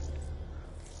invited.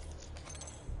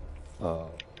 Oh.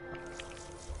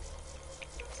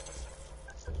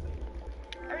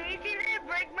 Are you gonna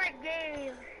break my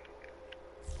game?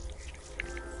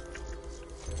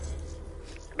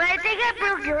 But I think I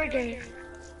broke your game.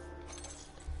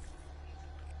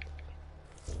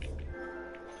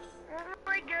 Oh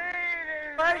my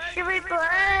goodness. What should we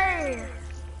play?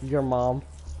 Your mom.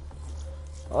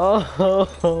 Oh.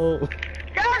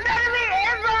 Don't send me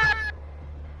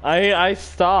invite! I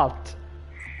stopped.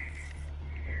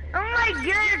 Oh my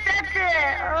goodness, that's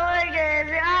it. Oh my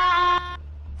goodness. Ah.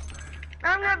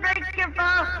 I'm gonna break your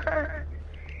phone.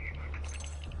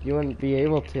 You wouldn't be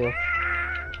able to.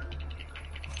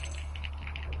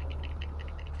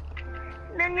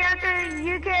 Then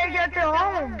you can't get to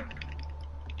home.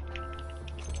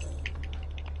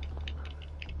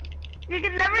 You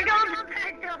can never go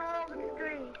back to home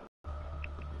screen.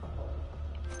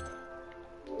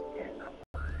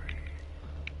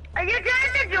 Are you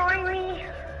trying to join me?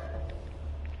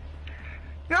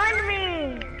 Join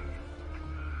me.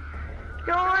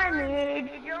 Join me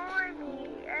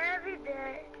every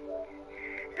day.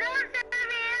 Don't send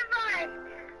me invite.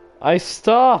 I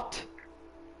stopped.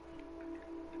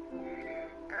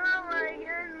 Oh my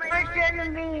goodness, my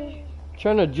enemy.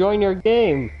 Trying to join your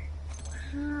game.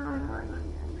 Oh my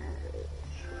goodness.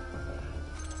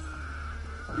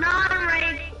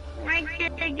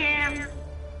 Non-ranked again.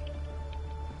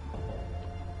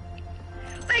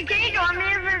 Wait, can you join me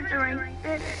if it's ranked?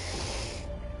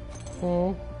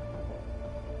 Hmm.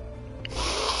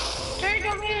 Can you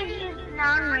join me if it's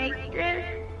non-ranked?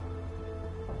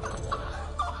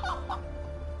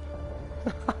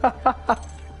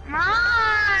 Come on!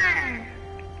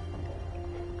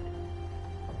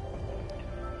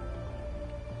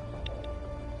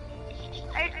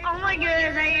 Oh my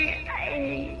goodness,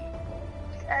 I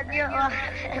said you're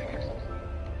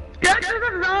Go to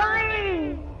the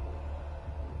lobby!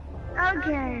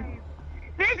 Okay.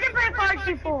 This is my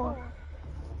party 4.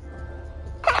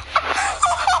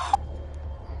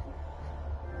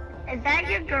 Is that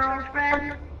your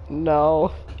girlfriend?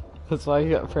 No. That's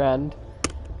my friend.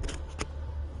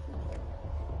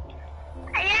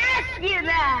 I asked you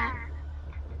that!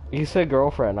 You said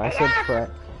girlfriend. I said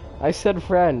friend. I said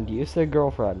friend. You said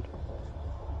girlfriend.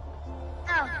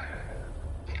 Oh.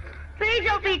 Please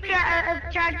don't be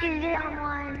tracking it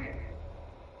online.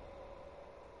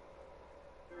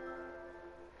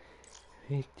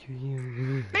 Hey, do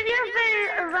you? Maybe you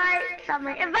can invite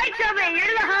somebody. Invite somebody,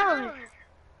 you're the host.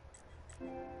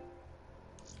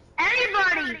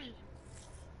 Anybody.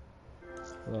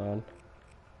 Hold on.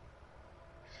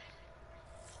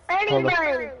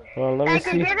 Anybody. Hold on. Let me That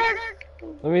can see. get us.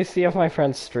 Let me see if my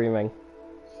friend's streaming.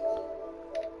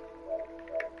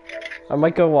 I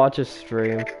might go watch his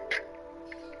stream.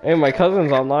 Hey, my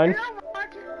cousin's online. Okay,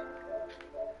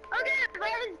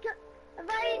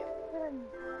 invite him.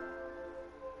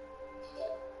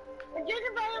 Just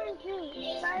invite him too.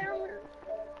 Invite him.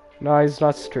 No, he's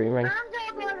not streaming. I'm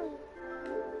talking.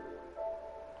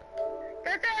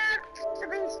 Doesn't have to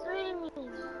be streaming.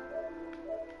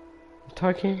 I'm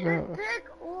talking about. Pick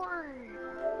one.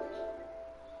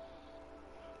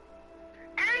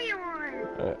 Anyone.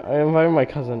 I invited my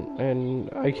cousin, and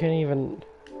I can't even.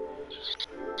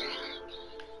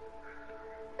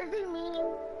 Is he mean?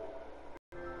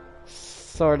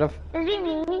 Sort of. Is he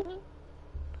mean?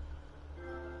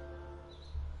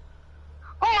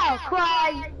 Oh,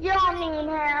 Clyde, you don't mean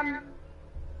him.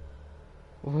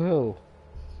 Whoa.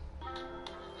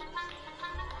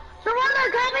 The one that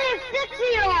called me a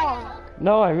 6-year-old.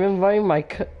 No, I'm inviting my.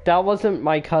 That wasn't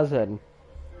my cousin.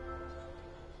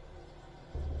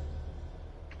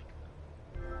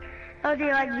 Oh, do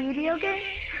you like video games?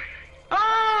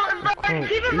 Oh,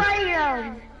 keep inviting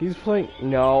him. He's playing.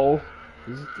 No.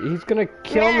 He's gonna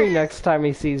kill me next time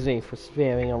he sees me for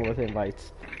spamming him with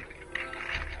invites.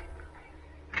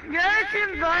 Just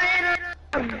invite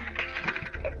him.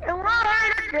 It won't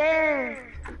hurt a bit.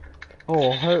 Oh,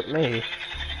 it'll hurt me.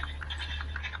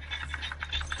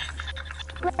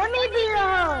 Let me be the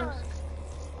host.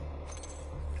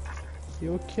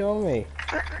 You'll kill me.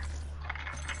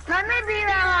 Let me be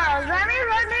the host. Let me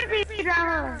be the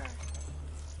host.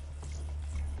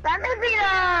 Let me be the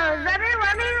host. Let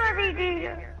me be the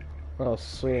host. Oh,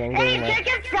 sweet. I'm Hey, getting my. check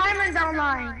if Diamond's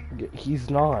online. He's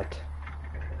not.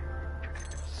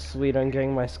 Sweet, I'm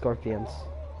getting my scorpions.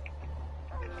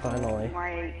 Finally. Oh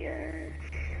my god.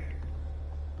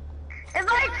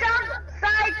 Invite some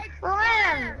side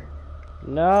Slim.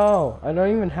 No, I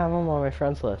don't even have him on my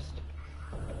friends list.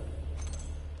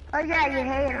 Oh yeah, you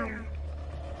hate him.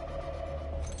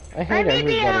 I hate Let me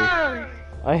be the everybody. host.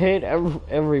 I hate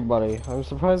everybody. I'm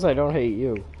surprised I don't hate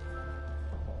you.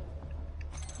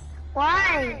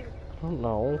 Why? I don't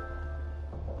know.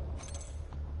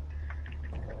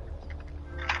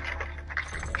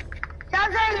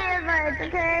 Sounds like you, but it's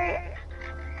okay.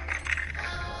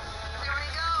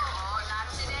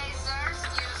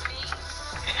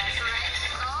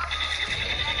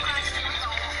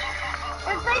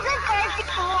 It's like a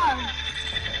 54.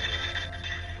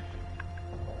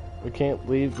 We can't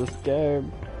leave this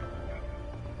game.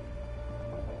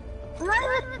 What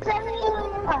was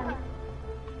 71?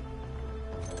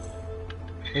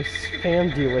 I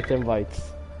spammed you with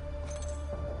invites.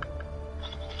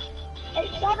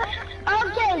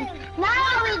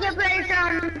 go play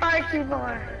some Party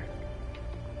 4.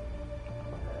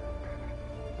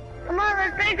 Come on,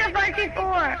 let's play some Party 4.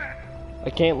 I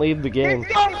can't leave the game.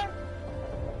 Let's go.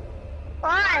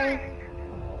 Why?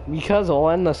 Because I'll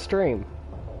end the stream.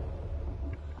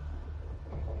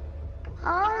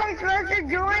 How am I supposed to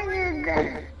join you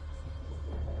then?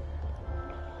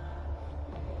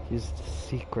 Use the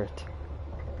secret.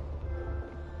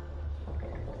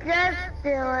 Just do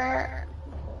it.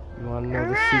 You wanna know I'm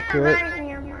the not secret? letting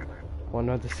you. Wanna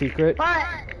know the secret? What?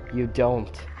 You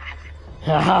don't.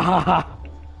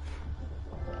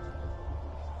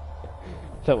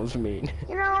 That was mean.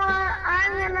 You know what?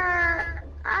 I'm gonna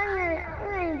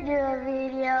do a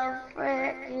video for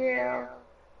you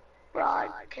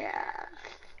broadcast.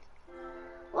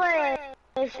 Wait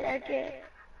a second.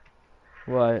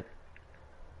 What?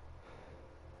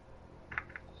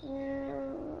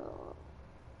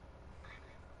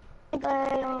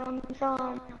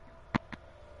 Some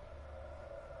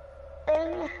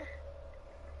thing.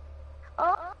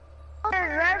 Oh,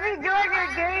 let me join your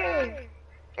game.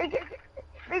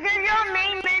 Because you're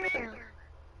main menu.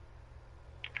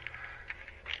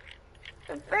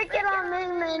 Freaking on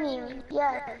main menu,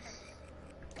 yes.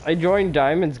 I joined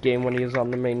Diamond's game when he was on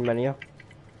the main menu.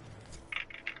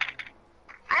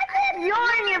 I didn't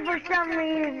join you for some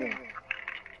reason.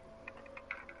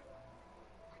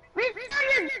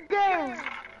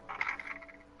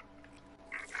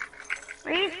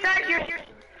 Restart your game.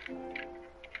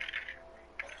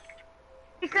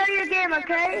 Restart your game,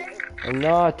 okay? I'm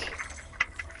not.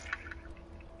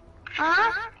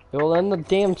 Huh? It'll end the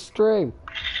damn stream.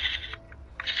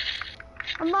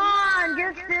 Come on,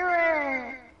 just do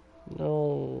it.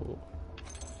 No.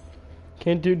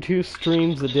 Can't do 2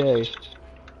 streams a day.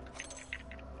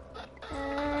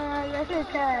 Yes, you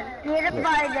can. You need to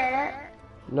find it.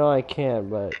 No, I can't,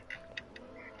 but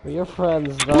your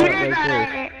friends You don't need like to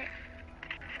find me. it.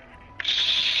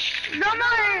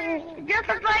 Somebody, just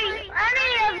invite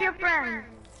any of your friends.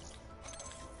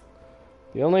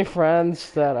 The only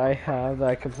friends that I have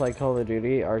that can play Call of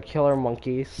Duty are Killer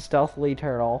Monkey, Stealthily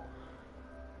Turtle,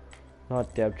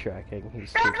 not Deb Tracking,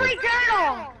 he's Definitely stupid.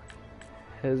 Turtle.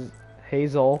 His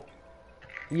Hazel.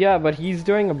 Yeah, but he's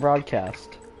doing a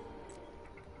broadcast.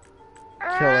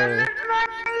 Killer. That's my,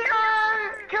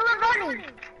 Killer Bunny.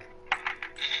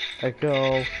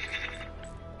 Echo.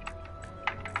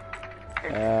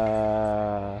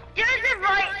 Just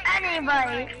invite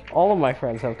anybody. All of my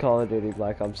friends have Call of Duty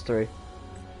Black Ops 3.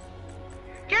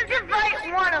 Just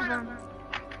invite one of them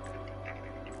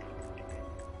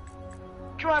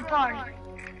to our party.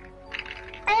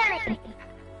 Any.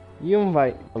 You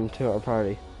invite them to our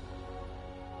party.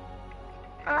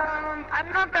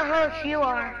 I'm not the host, you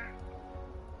are.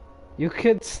 You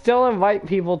could still invite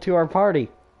people to our party.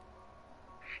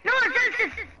 No, this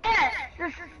is yes.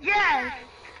 This is yes.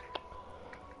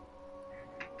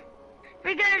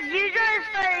 Because you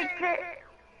just like.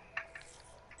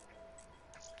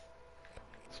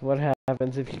 So what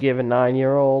happens if you give a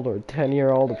 9-year-old or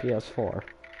 10-year-old a PS4? Or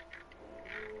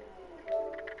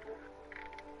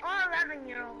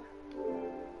 11-year-old.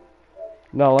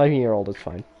 No, 11-year-old is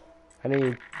fine. I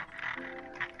need...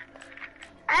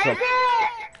 I did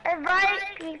invite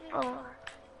people.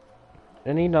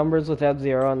 Any numbers without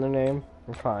 0 on their name?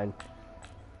 I'm fine.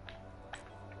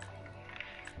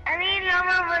 Any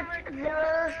number with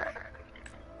zeros.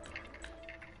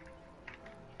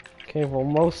 Okay, well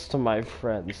most of my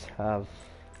friends have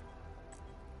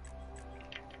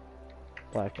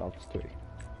Black Ops 3.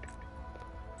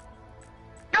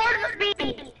 Don't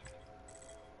be.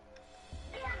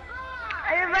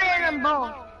 I invited them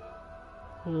both.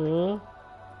 Hmm?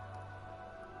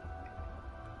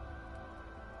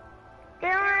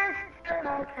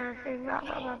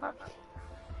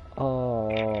 Oh.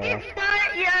 It's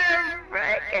not your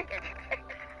break.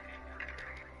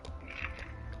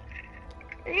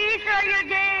 Restart your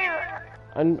game.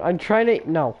 I'm trying to...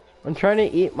 No. I'm trying to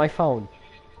eat my phone.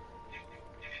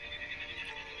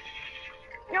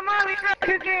 Come on, restart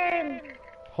your game.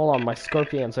 Hold on, my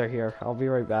scorpions are here. I'll be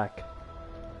right back.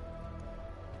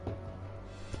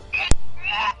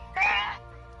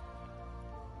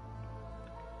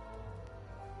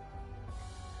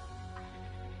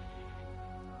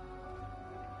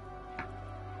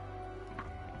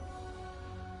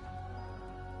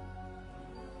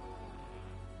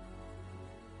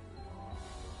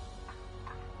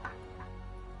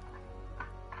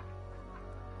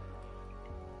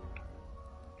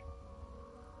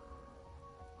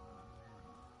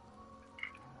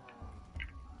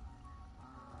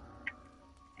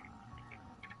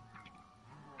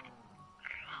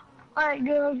 My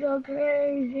girls go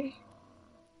crazy.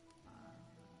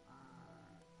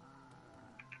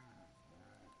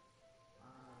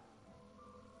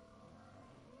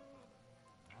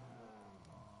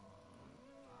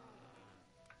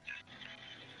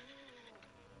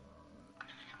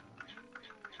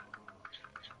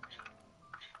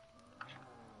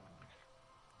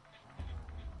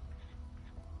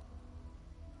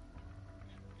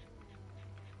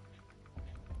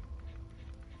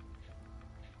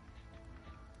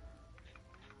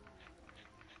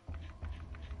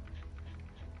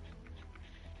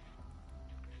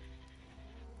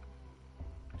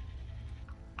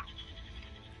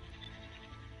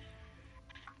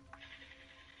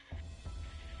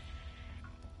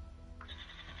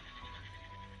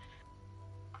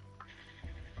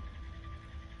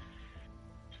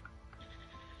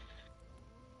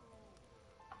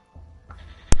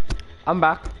 I'm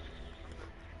back.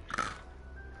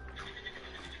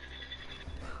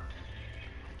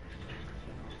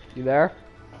 You there?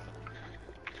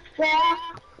 Yeah.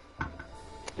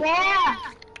 Yeah.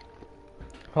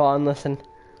 Hold on, listen.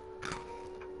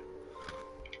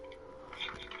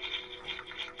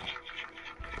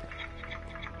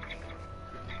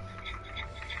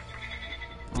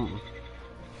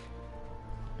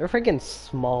 They're freaking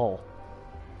small.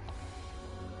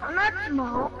 I'm not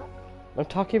small. I'm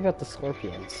talking about the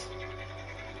scorpions.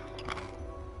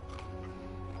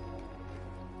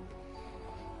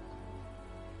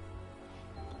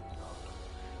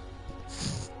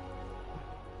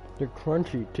 They're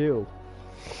crunchy too.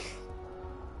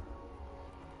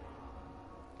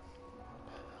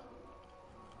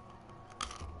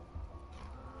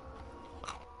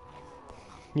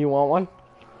 You want one?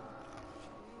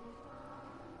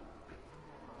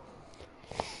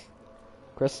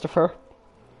 Christopher?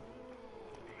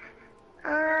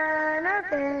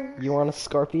 Nothing. You want a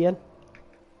scorpion?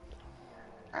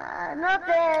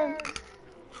 Nothing.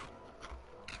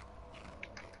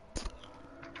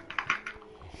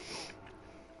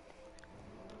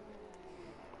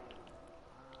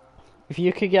 If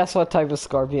you could guess what type of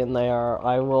scorpion they are,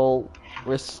 I will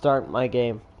restart my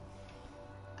game.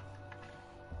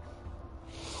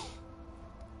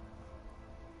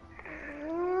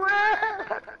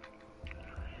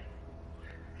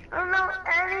 I don't know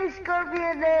any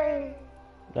scorpion name.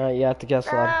 You have to guess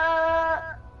one.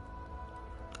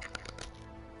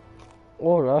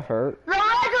 Oh, that hurt. The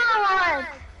regular one.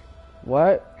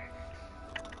 What?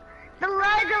 The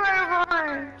regular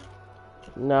one.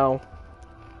 No.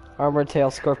 Armored tail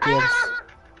scorpions.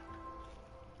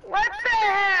 What the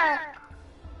heck?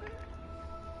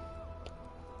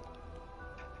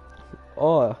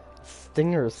 Oh,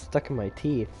 stingers stuck in my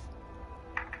teeth.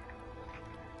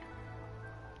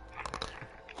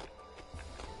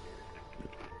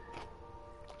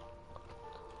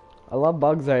 I love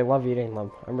bugs, I love eating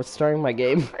them. I'm restarting my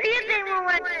game. What do you think will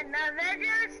win?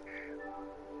 Avengers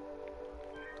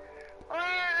or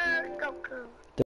Goku?